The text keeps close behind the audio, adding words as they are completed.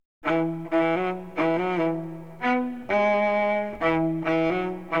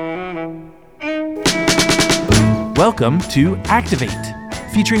Welcome to Activate,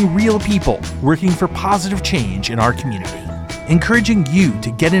 featuring real people working for positive change in our community, encouraging you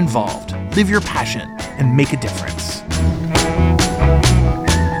to get involved, live your passion, and make a difference.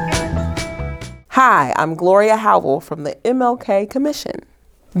 Hi, I'm Gloria Howell from the MLK Commission.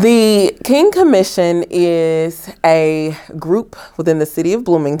 The King Commission is a group within the city of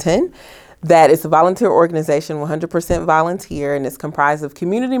Bloomington that is a volunteer organization, 100% volunteer, and it's comprised of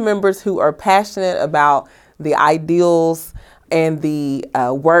community members who are passionate about the ideals and the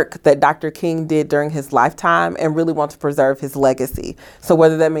work that Dr. King did during his lifetime and really want to preserve his legacy. So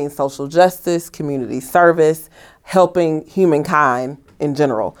whether that means social justice, community service, helping humankind in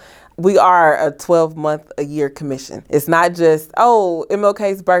general. We are a 12-month-a-year commission. It's not just,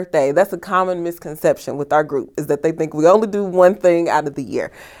 MLK's birthday. That's a common misconception with our group, is that they think we only do one thing out of the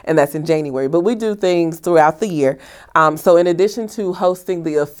year, and that's in January. But we do things throughout the year. So in addition to hosting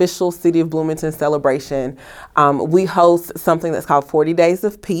the official City of Bloomington celebration, we host something that's called 40 Days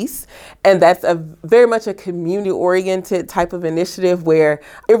of Peace. And that's very much a community-oriented type of initiative where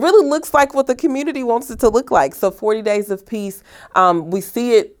it really looks like what the community wants it to look like. So 40 Days of Peace, we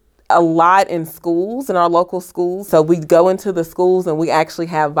see it a lot in schools, in our local schools. So we go into the schools and we actually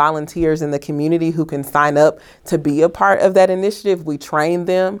have volunteers in the community who can sign up to be a part of that initiative. We train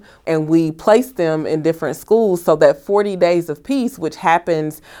them and we place them in different schools so that 40 Days of Peace, which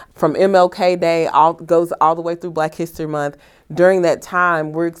happens from MLK Day, goes all the way through Black History Month. During that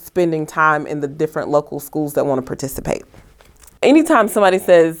time, we're spending time in the different local schools that want to participate. Anytime somebody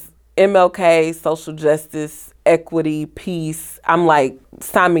says MLK, social justice, equity, peace, I'm like,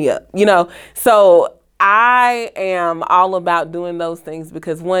 sign me up, So I am all about doing those things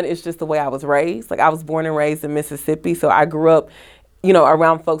because one, it's just the way I was raised. Like I was born and raised in Mississippi. So I grew up,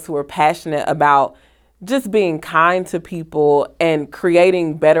 around folks who are passionate about just being kind to people and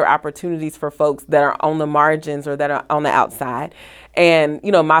creating better opportunities for folks that are on the margins or that are on the outside. And,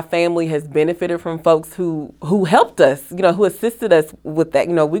 my family has benefited from folks who helped us, who assisted us with that.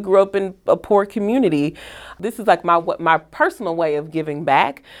 We grew up in a poor community. This is like my personal way of giving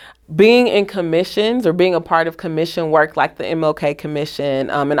back. Being in commissions or being a part of commission work like the MLK Commission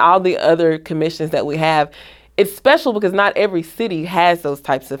and all the other commissions that we have, it's special because not every city has those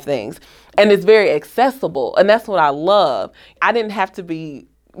types of things. And it's very accessible. And that's what I love. I didn't have to be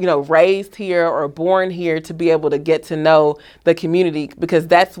raised here or born here to be able to get to know the community, because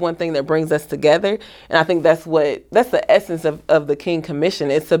that's one thing that brings us together. And I think that's the essence of the King Commission.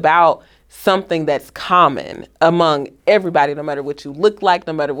 It's about something that's common among everybody, no matter what you look like,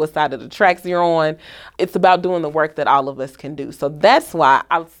 no matter what side of the tracks you're on. It's about doing the work that all of us can do. So that's why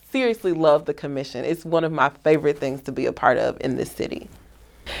I seriously love the commission. It's one of my favorite things to be a part of in this city.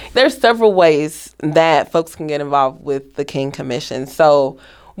 There's several ways that folks can get involved with the King Commission. So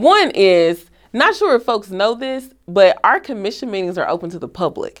one is, not sure if folks know this, but our commission meetings are open to the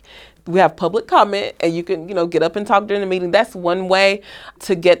public. We have public comment and you can, get up and talk during the meeting. That's one way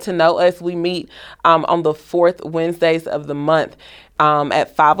to get to know us. We meet on the fourth Wednesdays of the month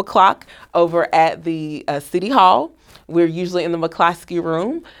at 5:00 over at the City Hall. We're usually in the McCloskey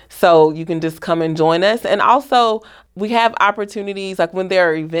room, so you can just come and join us. And also, we have opportunities, like when there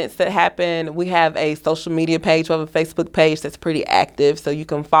are events that happen, we have a social media page. We have a Facebook page that's pretty active, so you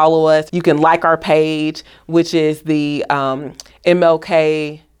can follow us. You can like our page, which is the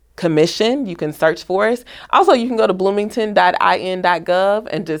MLK Commission. You can search for us. Also, you can go to bloomington.in.gov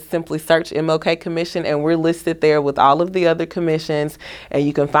and just simply search MLK Commission, and we're listed there with all of the other commissions, and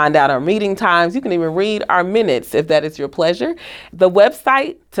you can find out our meeting times. You can even read our minutes if that is your pleasure. The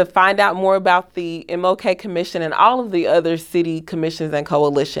website to find out more about the MLK Commission and all of the other city commissions and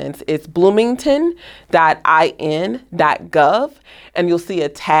coalitions is bloomington.in.gov, and you'll see a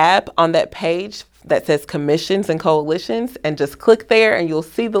tab on that page that says commissions and coalitions, and just click there and you'll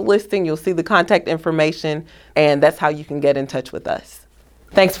see the listing, you'll see the contact information, and that's how you can get in touch with us.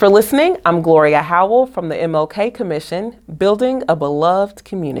 Thanks for listening. I'm Gloria Howell from the MLK Commission, building a beloved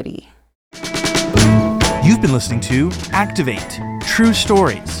community. You've been listening to Activate, true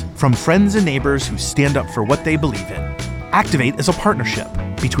stories from friends and neighbors who stand up for what they believe in. Activate is a partnership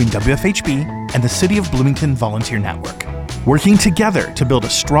between WFHB and the City of Bloomington Volunteer Network, working together to build a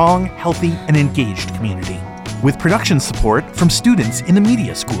strong, healthy, and engaged community. With production support from students in the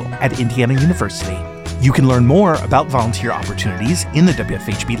media school at Indiana University. You can learn more about volunteer opportunities in the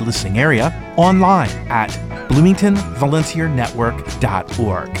WFHB listening area online at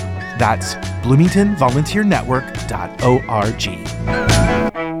bloomingtonvolunteernetwork.org. That's bloomingtonvolunteernetwork.org.